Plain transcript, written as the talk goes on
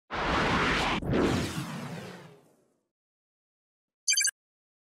Hello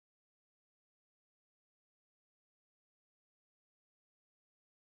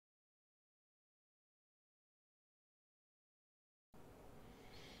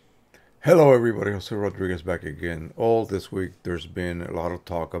everybody, Jose Rodriguez back again. All this week there's been a lot of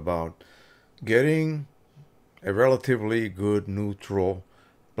talk about getting a relatively good neutral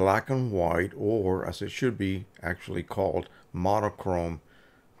black and white, or as it should be actually called, monochrome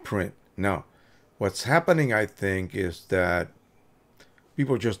print. Now, what's happening I think is that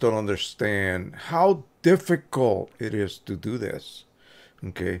people just don't understand how difficult it is to do this.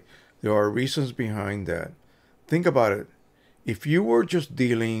 Okay, there are reasons behind that. Think about it. If you were just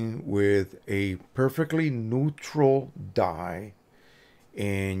dealing with a perfectly neutral dye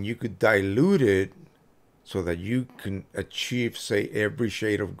and you could dilute it so that you can achieve, say, every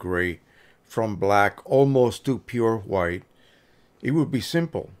shade of gray from black almost to pure white, it would be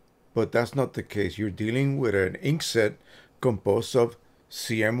simple. But that's not the case. You're dealing with an ink set composed of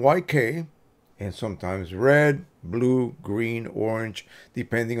CMYK and sometimes red, blue, green, orange,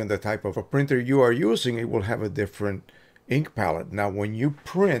 depending on the type of a printer you are using, it will have a different ink palette. Now, when you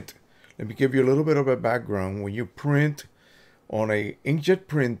print, let me give you a little bit of a background. When you print on a inkjet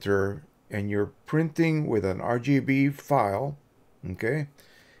printer and you're printing with an RGB file, okay,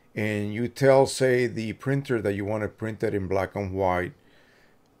 and you tell, say, the printer that you want to print it in black and white,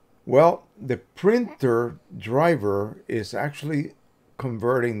 well, the printer driver is actually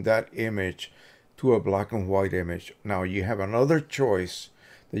converting that image to a black and white image. Now, you have another choice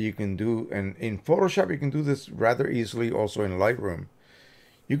that you can do, and in Photoshop you can do this rather easily, also in Lightroom.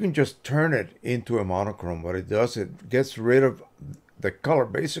 You can just turn it into a monochrome. What it does, it gets rid of the color.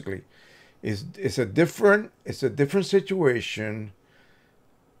 Basically, it's a different situation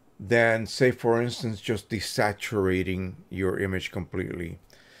than, say, for instance, just desaturating your image completely.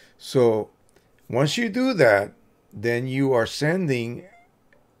 So once you do that, then you are sending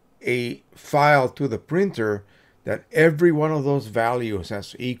a file to the printer that every one of those values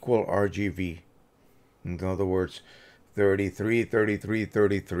has equal RGB. In other words, 33, 33,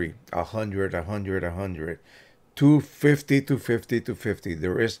 33, 100, 100, 100, 250, 250, 250.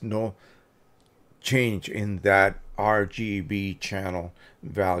 There is no change in that RGB channel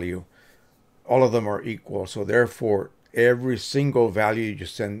value. All of them are equal. So therefore, every single value you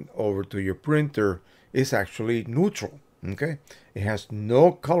send over to your printer is actually neutral. Okay? It has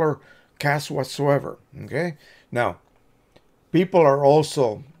no color cast whatsoever. Okay? Now, people are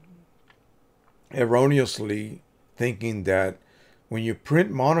also erroneously thinking that when you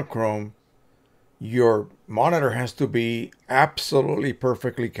print monochrome, your monitor has to be absolutely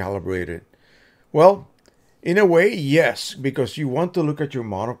perfectly calibrated. Well, in a way, yes, because you want to look at your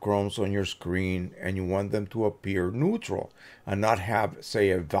monochromes on your screen and you want them to appear neutral and not have,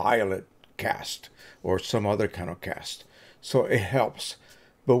 say, a violet cast or some other kind of cast. So it helps.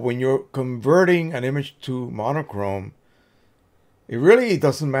 But when you're converting an image to monochrome, it really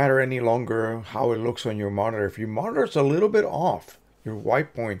doesn't matter any longer how it looks on your monitor. If your monitor's a little bit off, your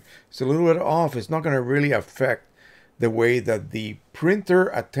white point is a little bit off, it's not going to really affect the way that the printer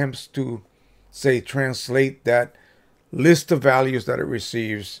attempts to, say, translate that list of values that it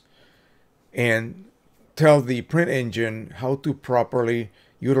receives and tell the print engine how to properly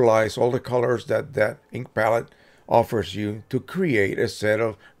utilize all the colors that that ink palette offers you to create a set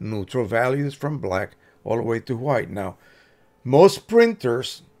of neutral values from black all the way to white. Now, most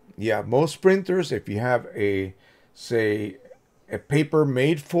printers, if you have a, say, a paper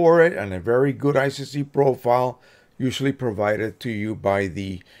made for it and a very good ICC profile, usually provided to you by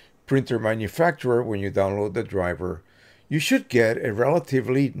the printer manufacturer when you download the driver, you should get a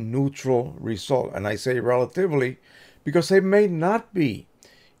relatively neutral result. And I say relatively because it may not be.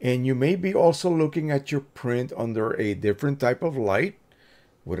 And you may be also looking at your print under a different type of light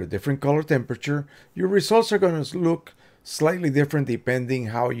with a different color temperature. Your results are going to look slightly different depending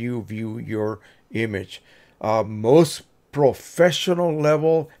how you view your image. Most professional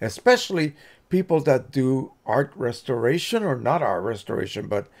level, especially people that do art restoration, or not art restoration,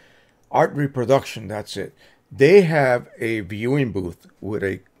 but art reproduction, that's it. They have a viewing booth with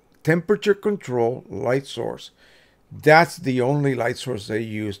a temperature control light source. That's the only light source they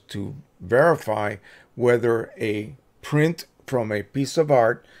use to verify whether a print from a piece of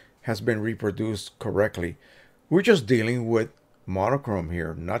art has been reproduced correctly. We're just dealing with monochrome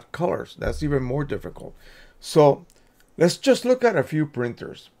here, not colors. That's even more difficult. So let's just look at a few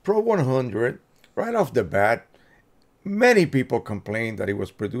printers. Pro-1000, right off the bat, many people complained that it was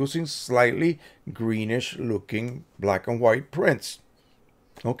producing slightly greenish looking black and white prints.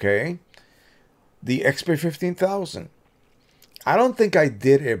 Okay. The XP 15000. I don't think I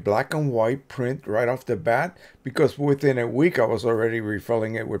did a black and white print right off the bat because within a week I was already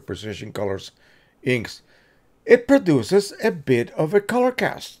refilling it with Precisioncolors inks. It produces a bit of a color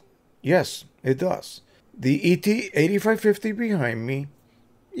cast. Yes, it does. The ET8550 behind me,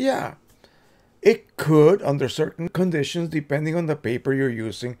 yeah, it could, under certain conditions, depending on the paper you're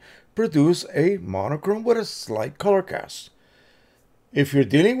using, produce a monochrome with a slight color cast. If you're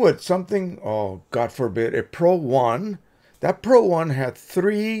dealing with something, oh, God forbid, a Pro 1, that Pro 1 had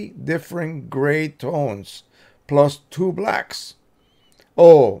 3 different gray tones plus 2 blacks.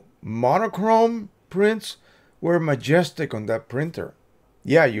 Oh, monochrome prints were majestic on that printer.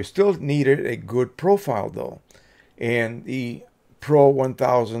 Yeah, you still needed a good profile though. And the Pro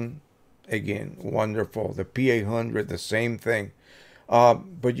 1000, again, wonderful. The P800, the same thing.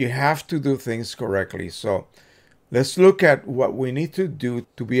 But you have to do things correctly. So let's look at what we need to do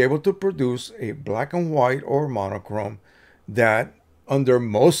to be able to produce a black and white or monochrome that under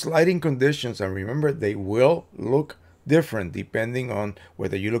most lighting conditions, and remember they will look different depending on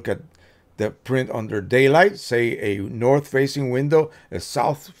whether you look at the print under daylight, say a north facing window, a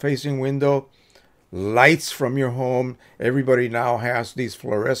south facing window, lights from your home. Everybody now has these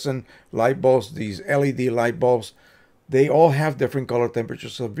fluorescent light bulbs, these LED light bulbs. They all have different color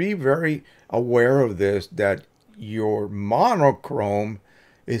temperatures. So be very aware of this, that your monochrome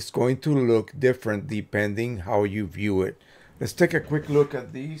is going to look different depending how you view it. Let's take a quick look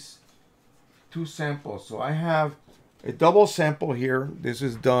at these 2 samples. So I have a double sample here. This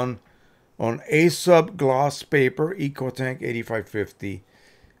is done on A-Sub gloss paper, EcoTank 8550.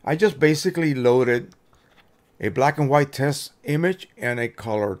 I just basically loaded a black and white test image and a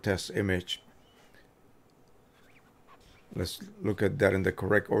color test image. Let's look at that in the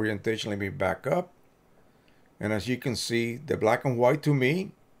correct orientation. Let me back up. And as you can see, the black and white to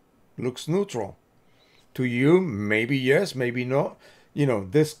me looks neutral. To you, maybe yes, maybe no. You know,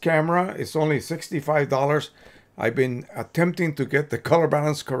 this camera is only $65. I've been attempting to get the color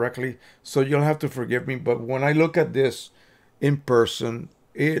balance correctly, so you'll have to forgive me. But when I look at this in person,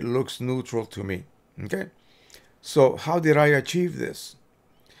 it looks neutral to me. Okay? So how did I achieve this?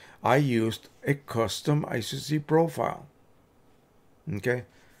 I used a custom ICC profile. Okay?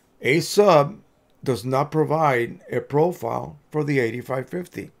 A-Sub does not provide a profile for the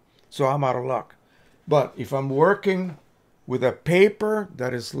 8550. So I'm out of luck. But if I'm working with a paper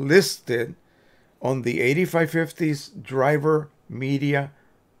that is listed on the 8550's driver media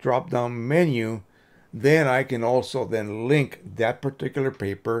drop-down menu, then I can also then link that particular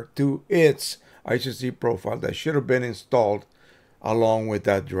paper to its ICC profile that should have been installed along with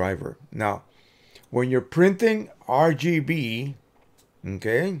that driver. Now, when you're printing RGB,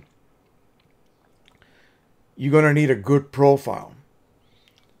 okay, you're going to need a good profile.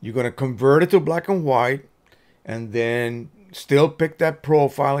 You're going to convert it to black and white and then still pick that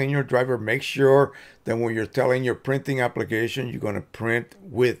profile in your driver. Make sure that when you're telling your printing application, you're going to print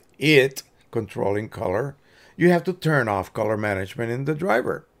with it controlling color. You have to turn off color management in the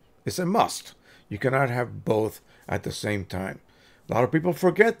driver. It's a must. You cannot have both at the same time. A lot of people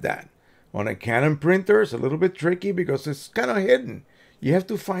forget that. On a Canon printer, it's a little bit tricky because it's kind of hidden. You have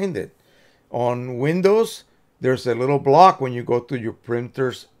to find it. On Windows, there's a little block when you go to your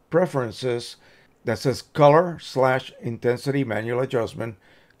printer's preferences that says color/intensity manual adjustment.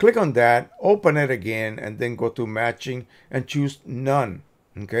 Click on that, open it again, and then go to matching and choose none.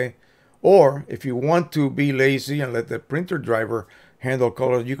 Okay? Or if you want to be lazy and let the printer driver handle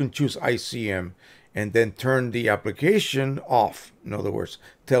color, you can choose ICM and then turn the application off. In other words,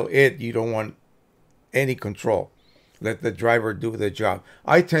 tell it you don't want any control. Let the driver do the job.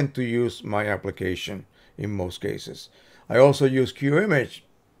 I tend to use my application in most cases. I also use QIMAGE,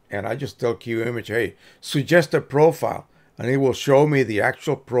 and I just tell QIMAGE, hey, suggest a profile, and it will show me the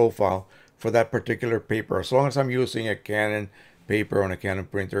actual profile for that particular paper. As long as I'm using a Canon paper on a Canon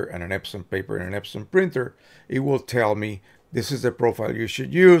printer and an EPSON paper in an EPSON printer, it will tell me this is the profile you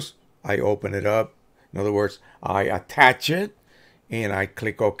should use. I open it up. In other words, I attach it and I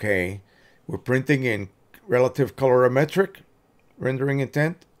click OK. We're printing in relative colorimetric rendering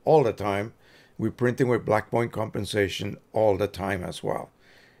intent all the time. We're printing with black point compensation all the time as well.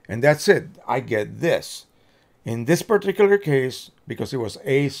 And that's it. I get this. In this particular case, because it was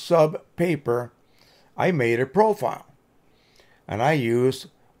A-Sub paper, I made a profile. And I used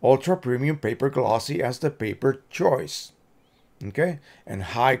Ultra Premium Paper Glossy as the paper choice. Okay? And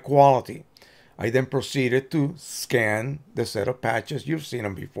high quality. I then proceeded to scan the set of patches, you've seen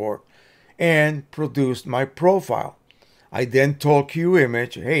them before, and produced my profile. I then told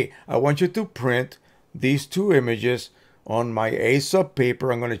QIMAGE, hey, I want you to print these 2 images on my A-Sub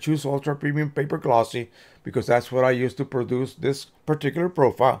paper. I'm going to choose Ultra Premium Paper Glossy, because that's what I used to produce this particular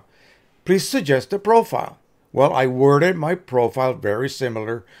profile. Please suggest a profile. Well, I worded my profile very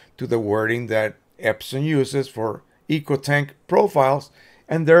similar to the wording that Epson uses for EcoTank profiles,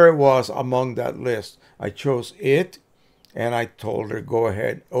 and there it was among that list. I chose it, and I told her go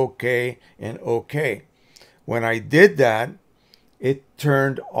ahead, okay, and okay. When I did that, it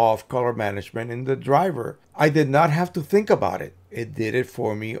turned off color management in the driver. I did not have to think about it. It did it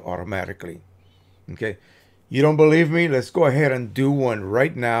for me automatically. Okay, you don't believe me? Let's go ahead and do one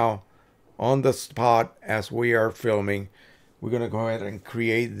right now on the spot as we are filming. We're gonna go ahead and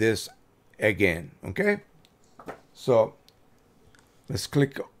create this again. Okay, so let's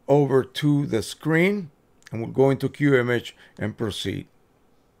click over to the screen and we'll go into QIMAGE and proceed.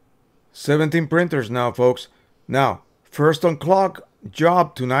 17 printers now, folks. Now, first on clock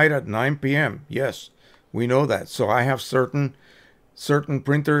job tonight at 9 p.m. Yes, we know that. So I have certain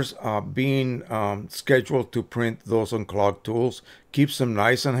printers being scheduled to print those on clock tools. Keeps them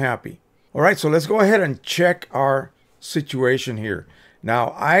nice and happy. All right, so let's go ahead and check our situation here. Now,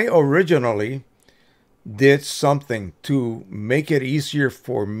 I originally did something to make it easier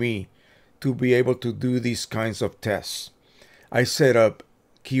for me to be able to do these kinds of tests. I set up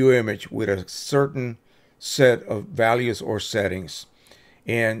QIMAGE with a certain set of values or settings,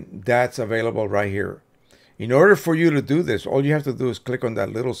 and that's available right here. In order for you to do this, all you have to do is click on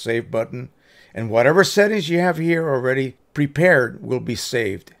that little save button, and whatever settings you have here already prepared will be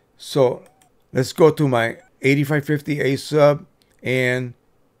saved. So let's go to my 8550A sub and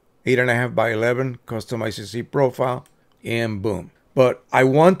 8.5 by 11 custom ICC profile, and boom. But I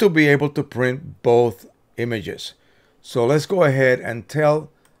want to be able to print both images. So let's go ahead and tell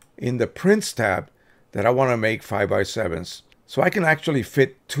in the prints tab that I want to make 5x7s. So I can actually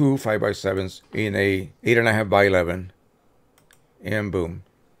fit two 5x7s in a 8.5 by 11, and boom.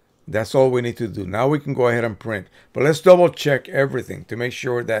 That's all we need to do. Now we can go ahead and print. But let's double check everything to make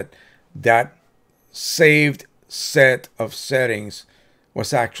sure that that saved set of settings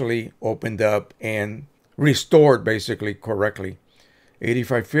was actually opened up and restored basically correctly.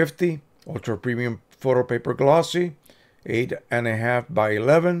 8550 ultra premium photo paper glossy, 8.5 by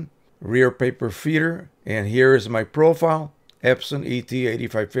 11 rear paper feeder, and here is my profile. Epson ET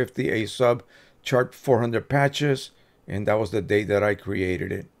 8550 A sub chart 400 patches, and that was the date that I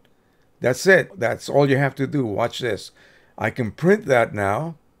created it. That's it. That's all you have to do. Watch this. I can print that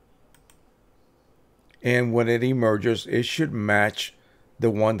now, and when it emerges, it should match the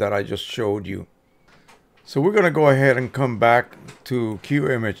one that I just showed you. So we're going to go ahead and come back to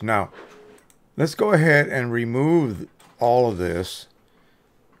QIMAGE now. Let's go ahead and remove all of this,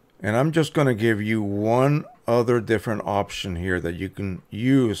 and I'm just going to give you one other different option here that you can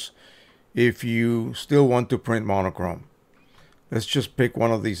use if you still want to print monochrome. Let's just pick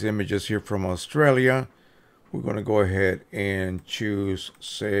one of these images here from Australia. We're going to go ahead and choose,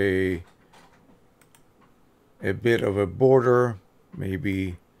 say, a bit of a border,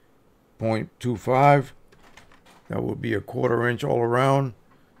 maybe 0.25. That would be a 1/4 inch all around.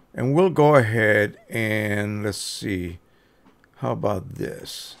 And we'll go ahead and let's see. How about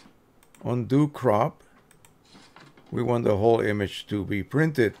this? Undo crop. We want the whole image to be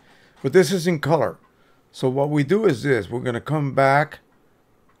printed, but this is in color. So what we do is this. We're going to come back,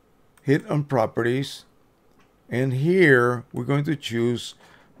 hit on properties, and here we're going to choose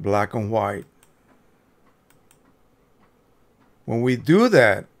black and white. When we do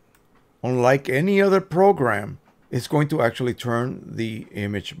that, unlike any other program, it's going to actually turn the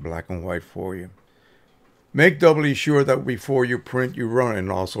image black and white for you. Make doubly sure that before you print, you run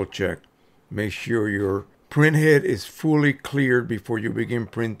and also check. Make sure your print head is fully cleared before you begin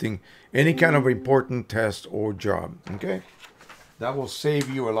printing any kind of important test or job. Okay? That will save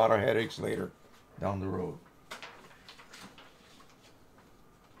you a lot of headaches later down the road.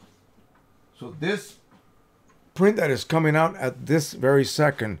 So this print that is coming out at this very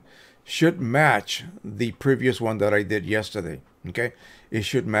second should match the previous one that I did yesterday. Okay? It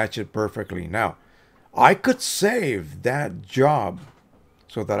should match it perfectly. Now, I could save that job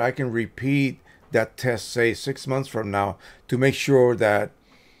so that I can repeat that test, say 6 months from now, to make sure that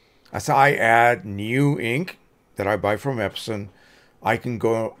as I add new ink that I buy from Epson, I can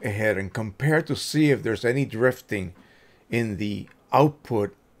go ahead and compare to see if there's any drifting in the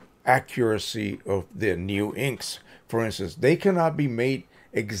output accuracy of the new inks. For instance, they cannot be made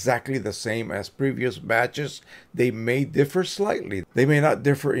exactly the same as previous batches. They may differ slightly. They may not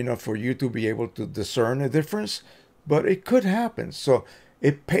differ enough for you to be able to discern a difference, but it could happen. So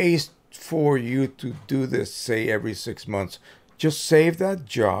it pays for you to do this, say, every 6 months. Just save that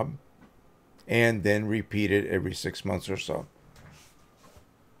job and then repeat it every 6 months or so.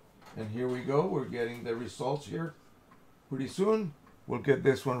 And here we go. We're getting the results here pretty soon. We'll get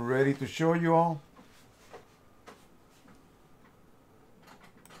this one ready to show you all.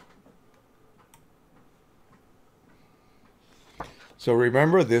 So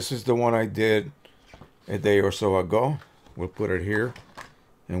remember, this is the one I did a day or so ago. We'll put it here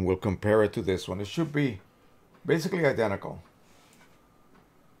and we'll compare it to this one. It should be basically identical.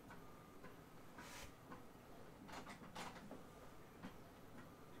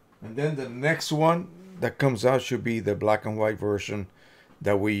 And then the next one that comes out should be the black and white version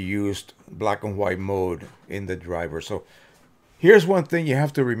that we used black and white mode in the driver. So here's one thing you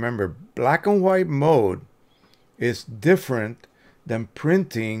have to remember. Black and white mode is different than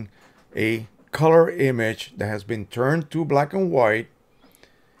printing a color image that has been turned to black and white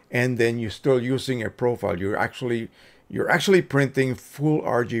and then you're still using a profile. You're actually printing full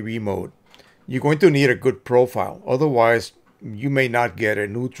RGB mode. You're going to need a good profile. Otherwise, you may not get a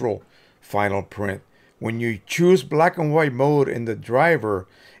neutral final print. When you choose black and white mode in the driver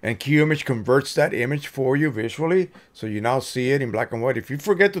and QIMAGE converts that image for you visually, so you now see it in black and white. If you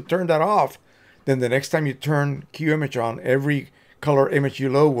forget to turn that off, then the next time you turn QIMAGE on, every color image you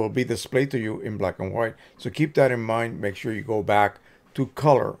load will be displayed to you in black and white. So keep that in mind. Make sure you go back to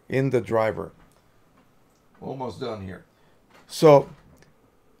color in the driver. Almost done here. So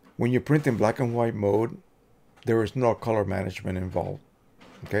when you print in black and white mode, there is no color management involved.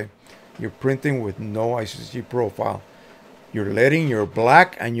 Okay, you're printing with no ICC profile. You're letting your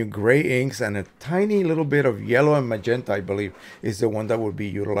black and your gray inks and a tiny little bit of yellow and magenta, I believe, is the one that will be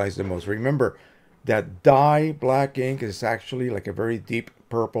utilized the most. Remember that dye black ink is actually like a very deep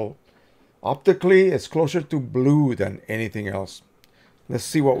purple. Optically, it's closer to blue than anything else. Let's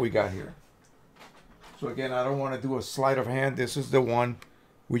see what we got here. So again, I don't want to do a sleight of hand. This is the one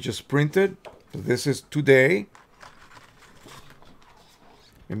we just printed. So this is today.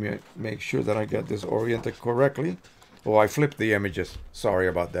 Let me make sure that I got this oriented correctly. Oh, I flipped the images. Sorry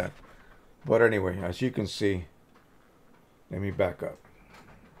about that. But anyway, as you can see, let me back up.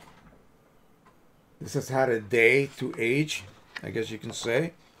 This has had a day to age, I guess you can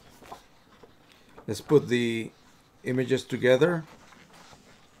say. Let's put the images together.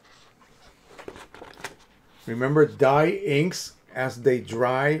 Remember, dye inks, as they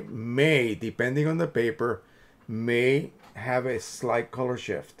dry, may, depending on the paper, may have a slight color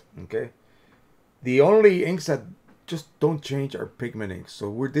shift. Okay, the only inks that just don't change are pigment inks. So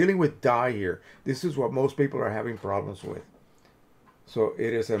we're dealing with dye here. This is what most people are having problems with. So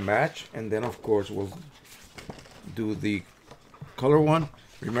it is a match, and then of course we'll do the color one.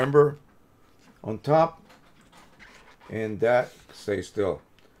 Remember, on top, and that, stay still,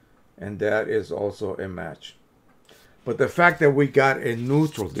 and that is also a match. But the fact that we got a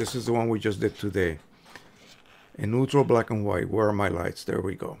neutral, this is the one we just did today, a neutral black and white. Where are my lights? There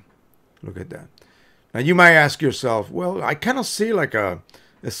we go. Look at that. Now you might ask yourself, well, I kind of see like a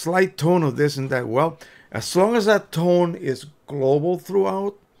slight tone of this and that. Well, as long as that tone is global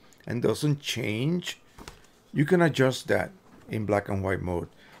throughout and doesn't change, you can adjust that in black and white mode.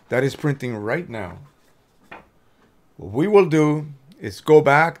 That is printing right now. What we will do is go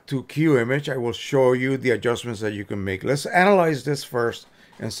back to QIMAGE. I will show you the adjustments that you can make. Let's analyze this first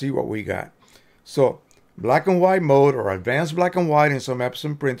and see what we got. So black and white mode, or advanced black and white in some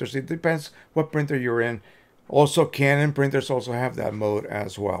EPSON printers. It depends what printer you're in. Also, Canon printers also have that mode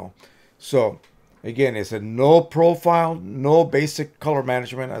as well. So again, it's a no profile, no basic color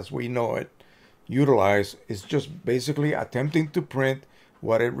management as we know it utilized. It's just basically attempting to print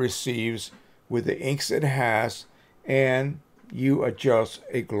what it receives with the inks it has, and you adjust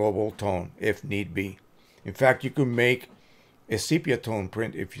a global tone if need be. In fact, you can make a sepia tone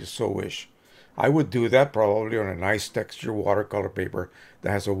print if you so wish. I would do that probably on a nice texture watercolor paper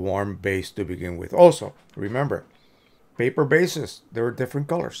that has a warm base to begin with. Also, remember, paper bases, there are different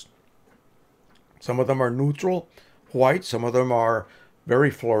colors. Some of them are neutral white, some of them are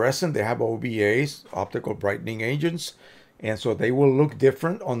very fluorescent. They have OBAs, optical brightening agents, and so they will look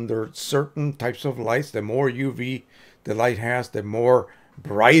different under certain types of lights. The more UV the light has, the more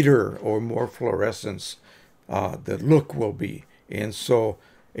brighter or more fluorescence the look will be. And so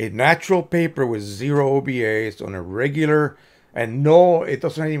a natural paper with zero OBAs on a regular, and no, it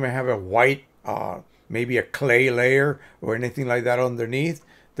doesn't even have a white, maybe a clay layer or anything like that underneath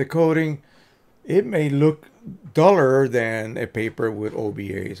the coating, it may look duller than a paper with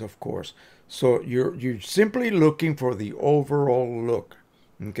OBAs, of course. So you're simply looking for the overall look,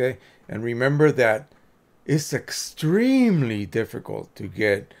 okay? And remember that it's extremely difficult to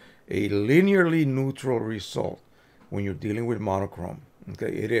get a linearly neutral result when you're dealing with monochrome.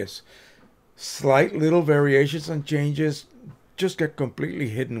 Okay, it is. Slight little variations and changes just get completely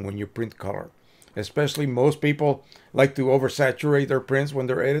hidden when you print color. Especially most people like to oversaturate their prints when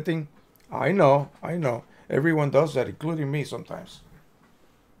they're editing. I know. Everyone does that, including me sometimes.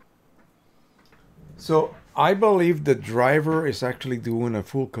 So I believe the driver is actually doing a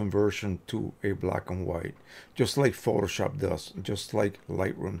full conversion to a black and white, just like Photoshop does, just like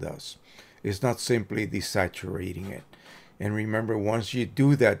Lightroom does. It's not simply desaturating it. And remember, once you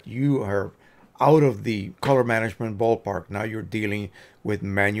do that, you are out of the color management ballpark. Now you're dealing with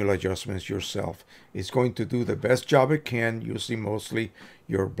manual adjustments yourself. It's going to do the best job it can using mostly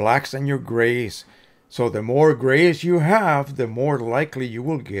your blacks and your grays. So the more grays you have, the more likely you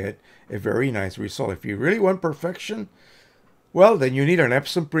will get a very nice result. If you really want perfection, well, then you need an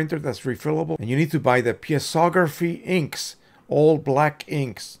EPSON printer that's refillable, and you need to buy the Piezography inks, all black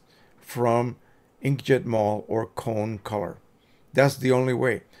inks from Inkjet Mall or Cone Color. That's the only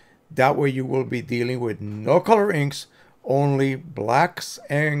way. That way you will be dealing with no color inks, only blacks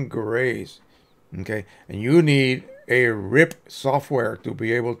and grays. Okay, and you need a RIP software to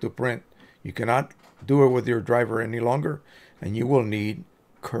be able to print. You cannot do it with your driver any longer, and you will need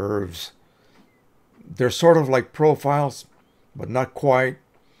curves. They're sort of like profiles, but not quite,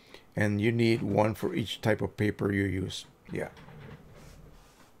 and you need one for each type of paper you use. Yeah.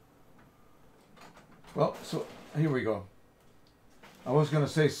 Well, so here we go. I was going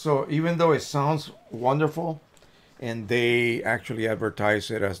to say, so even though it sounds wonderful, and they actually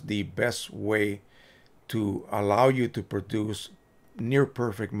advertise it as the best way to allow you to produce near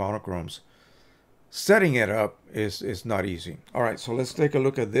perfect monochromes, setting it up is not easy. All right, so let's take a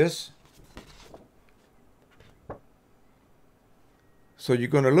look at this. So you're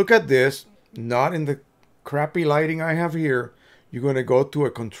going to look at this, not in the crappy lighting I have here. You're going to go to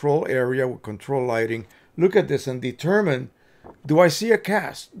a control area with control lighting. Look at this and determine, do I see a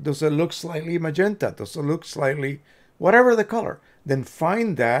cast? Does it look slightly magenta? Does it look slightly whatever the color? Then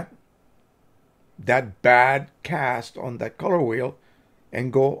find that bad cast on that color wheel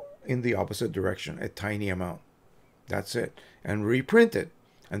and go in the opposite direction, a tiny amount. That's it. And reprint it.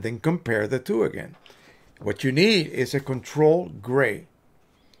 And then compare the two again. What you need is a control gray.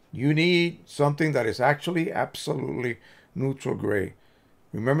 You need something that is actually absolutely neutral gray.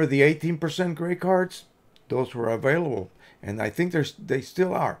 Remember the 18% gray cards? Those were available. And I think they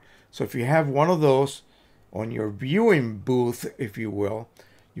still are. So if you have one of those on your viewing booth, if you will,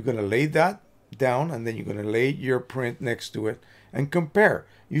 you're going to lay that down, and then you're going to lay your print next to it and compare.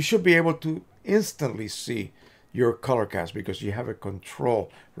 You should be able to instantly see your color cast because you have a control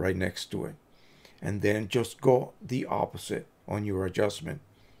right next to it. And then just go the opposite on your adjustment.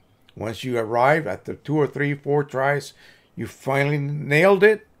 Once you arrive at the 2 or 3, 4 tries, you finally nailed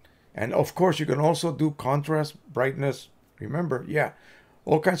it. And of course, you can also do contrast, brightness. Remember, yeah,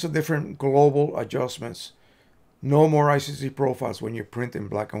 all kinds of different global adjustments. No more ICC profiles when you print in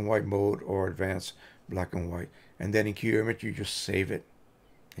black and white mode or advanced black and white. And then in QIMAGE, you just save it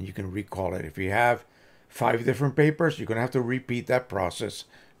and you can recall it. If you have 5 different papers, you're going to have to repeat that process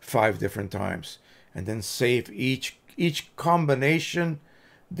 5 different times. And then save each combination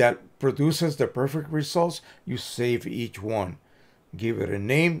that produces the perfect results. You save each one. Give it a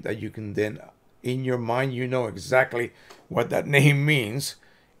name that you can then, in your mind, you know exactly what that name means.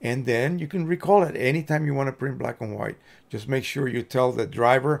 And then you can recall it anytime you want to print black and white. Just make sure you tell the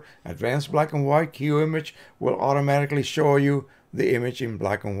driver, advanced black and white, QIMAGE will automatically show you the image in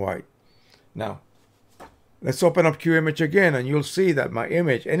black and white. Now, let's open up QIMAGE again, and you'll see that my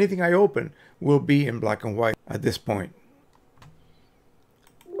image, anything I open, will be in black and white at this point.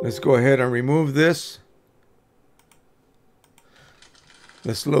 Let's go ahead and remove this.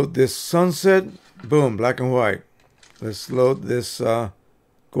 Let's load this sunset. Boom, black and white. Let's load this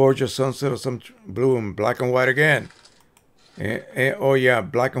gorgeous sunset of some blue and black and white again. Oh yeah,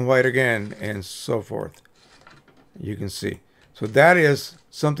 black and white again, and so forth. You can see. So that is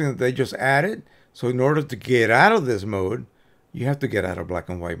something that they just added. So in order to get out of this mode, you have to get out of black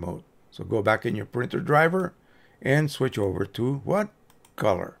and white mode. So go back in your printer driver and switch over to what?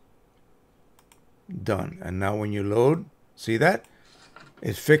 Color. Done. And now when you load, see that?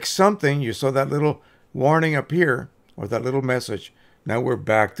 It fixed something. You saw that little warning appear, or that little message. Now we're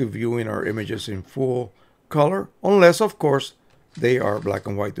back to viewing our images in full color, unless, of course, they are black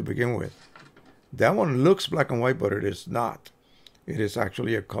and white to begin with. That one looks black and white, but it is not. It is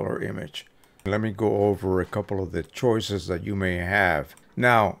actually a color image. Let me go over a couple of the choices that you may have.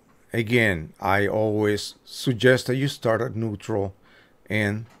 Now, again, I always suggest that you start at neutral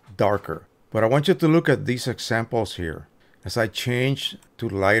and darker. But I want you to look at these examples here. As I change to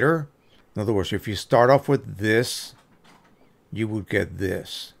lighter, in other words, if you start off with this, you would get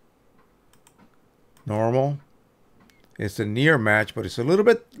this. Normal. It's a near match, but it's a little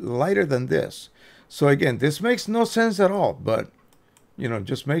bit lighter than this. So again, this makes no sense at all, but you know,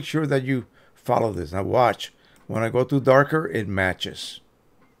 just make sure that you follow this. Now watch, when I go to darker, it matches.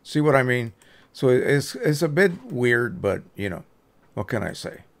 See what I mean? So it's a bit weird, but you know, what can I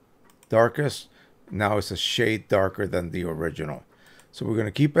say? Darkest, now it's a shade darker than the original. So we're going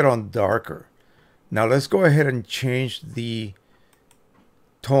to keep it on darker. Now let's go ahead and change the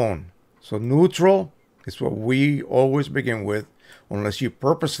tone. So neutral is what we always begin with, unless you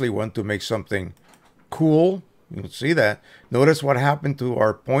purposely want to make something cool. You'll see that. Notice what happened to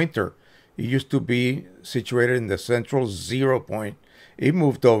our pointer. It used to be situated in the central 0 point. It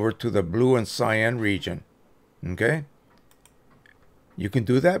moved over to the blue and cyan region. Okay? You can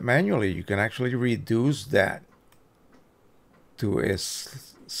do that manually. You can actually reduce that to a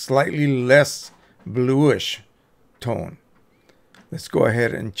slightly less bluish tone. Let's go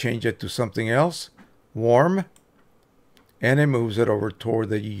ahead and change it to something else. Warm. And it moves it over toward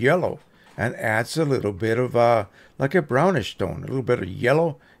the yellow and adds a little bit of like a brownish tone, a little bit of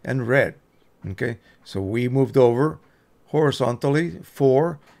yellow and red. Okay, so we moved over horizontally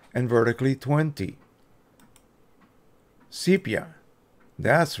 4 and vertically 20. Sepia.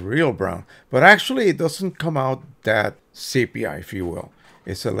 That's real brown. But actually it doesn't come out that sepia, if you will.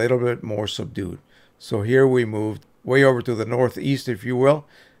 It's a little bit more subdued. So here we moved way over to the northeast, if you will.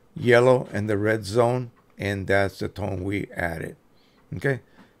 Yellow and the red zone. And that's the tone we added. Okay.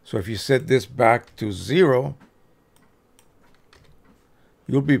 So if you set this back to 0,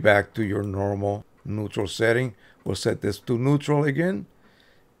 you'll be back to your normal neutral setting. We'll set this to neutral again.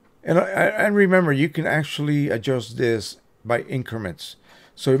 And remember, you can actually adjust this by increments.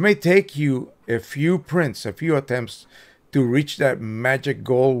 So it may take you a few prints, a few attempts to reach that magic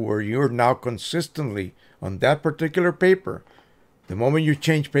goal where you're now consistently on that particular paper. The moment you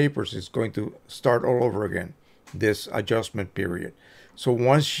change papers, it's going to start all over again, this adjustment period. So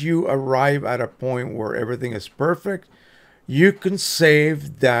once you arrive at a point where everything is perfect, you can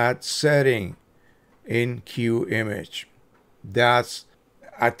save that setting in QIMAGE. That's,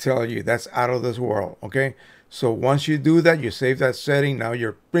 I tell you, that's out of this world, okay? So once you do that, you save that setting. Now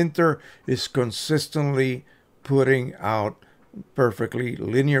your printer is consistently putting out perfectly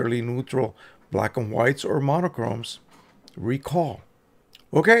linearly neutral black and whites or monochromes. Recall.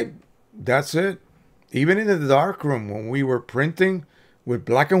 Okay, that's it. Even in the darkroom, when we were printing with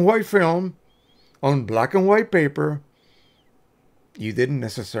black and white film on black and white paper, you didn't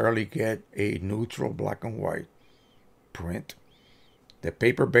necessarily get a neutral black and white print. The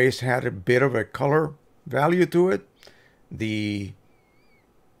paper base had a bit of a color value to it. The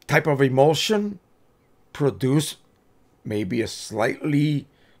type of emulsion produced maybe a slightly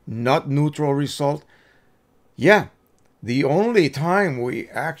not neutral result. Yeah, the only time we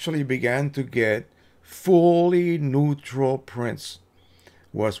actually began to get fully neutral prints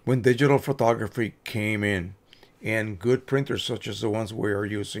was when digital photography came in and good printers such as the ones we are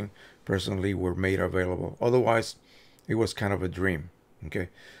using presently were made available. Otherwise, it was kind of a dream. Okay,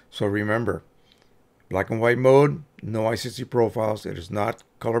 so remember, black and white mode, no ICC profiles. It is not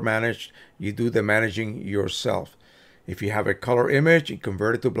color managed. You do the managing yourself. If you have a color image, you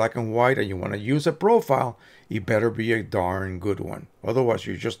convert it to black and white and you want to use a profile, it better be a darn good one. Otherwise,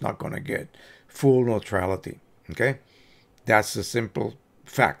 you're just not going to get full neutrality. Okay, that's the simple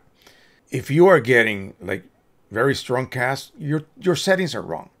fact. If you are getting like very strong cast, your settings are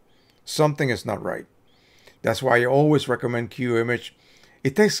wrong. Something is not right. That's why I always recommend QIMAGE.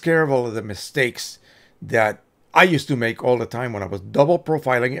 It takes care of all of the mistakes that I used to make all the time when I was double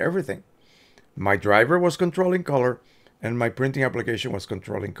profiling everything. My driver was controlling color and my printing application was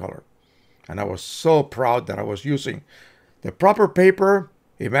controlling color. And I was so proud that I was using the proper paper.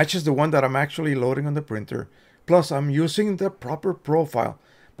 It matches the one that I'm actually loading on the printer. Plus I'm using the proper profile,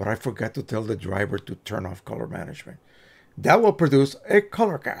 but I forgot to tell the driver to turn off color management. That will produce a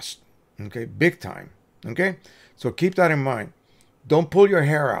color cast, okay, big time, okay? So keep that in mind. Don't pull your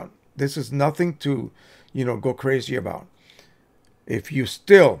hair out. This is nothing to, go crazy about. If you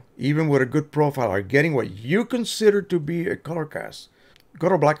still, even with a good profile, are getting what you consider to be a color cast, go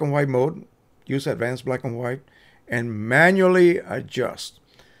to black and white mode, use advanced black and white, and manually adjust.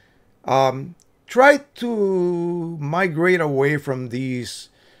 Try to migrate away from these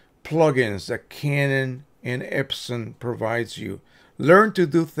plugins that Canon and EPSON provides you. Learn to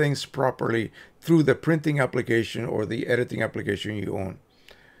do things properly through the printing application or the editing application you own.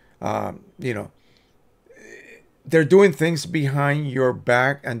 They're doing things behind your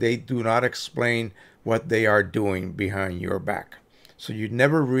back and they do not explain what they are doing behind your back. So you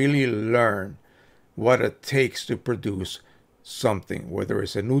never really learn what it takes to produce something, whether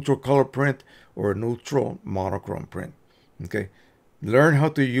it's a neutral color print or a neutral monochrome print. Okay. Learn how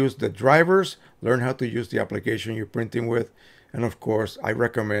to use the drivers, learn how to use the application you're printing with. And of course, I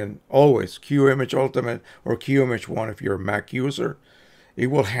recommend always QIMAGE Ultimate or QIMAGE 1 if you're a Mac user. It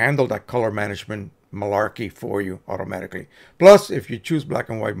will handle that color management malarkey for you automatically. Plus, if you choose black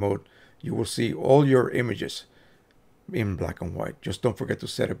and white mode, you will see all your images in black and white. Just don't forget to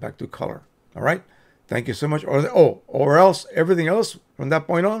set it back to color. All right? Thank you so much. Or else everything else from that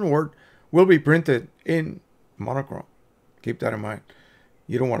point onward will be printed in monochrome. Keep that in mind.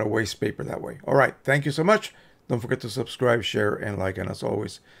 You don't want to waste paper that way. All right. Thank you so much. Don't forget to subscribe, share, and like. And as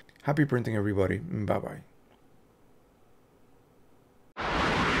always, happy printing, everybody. Bye-bye.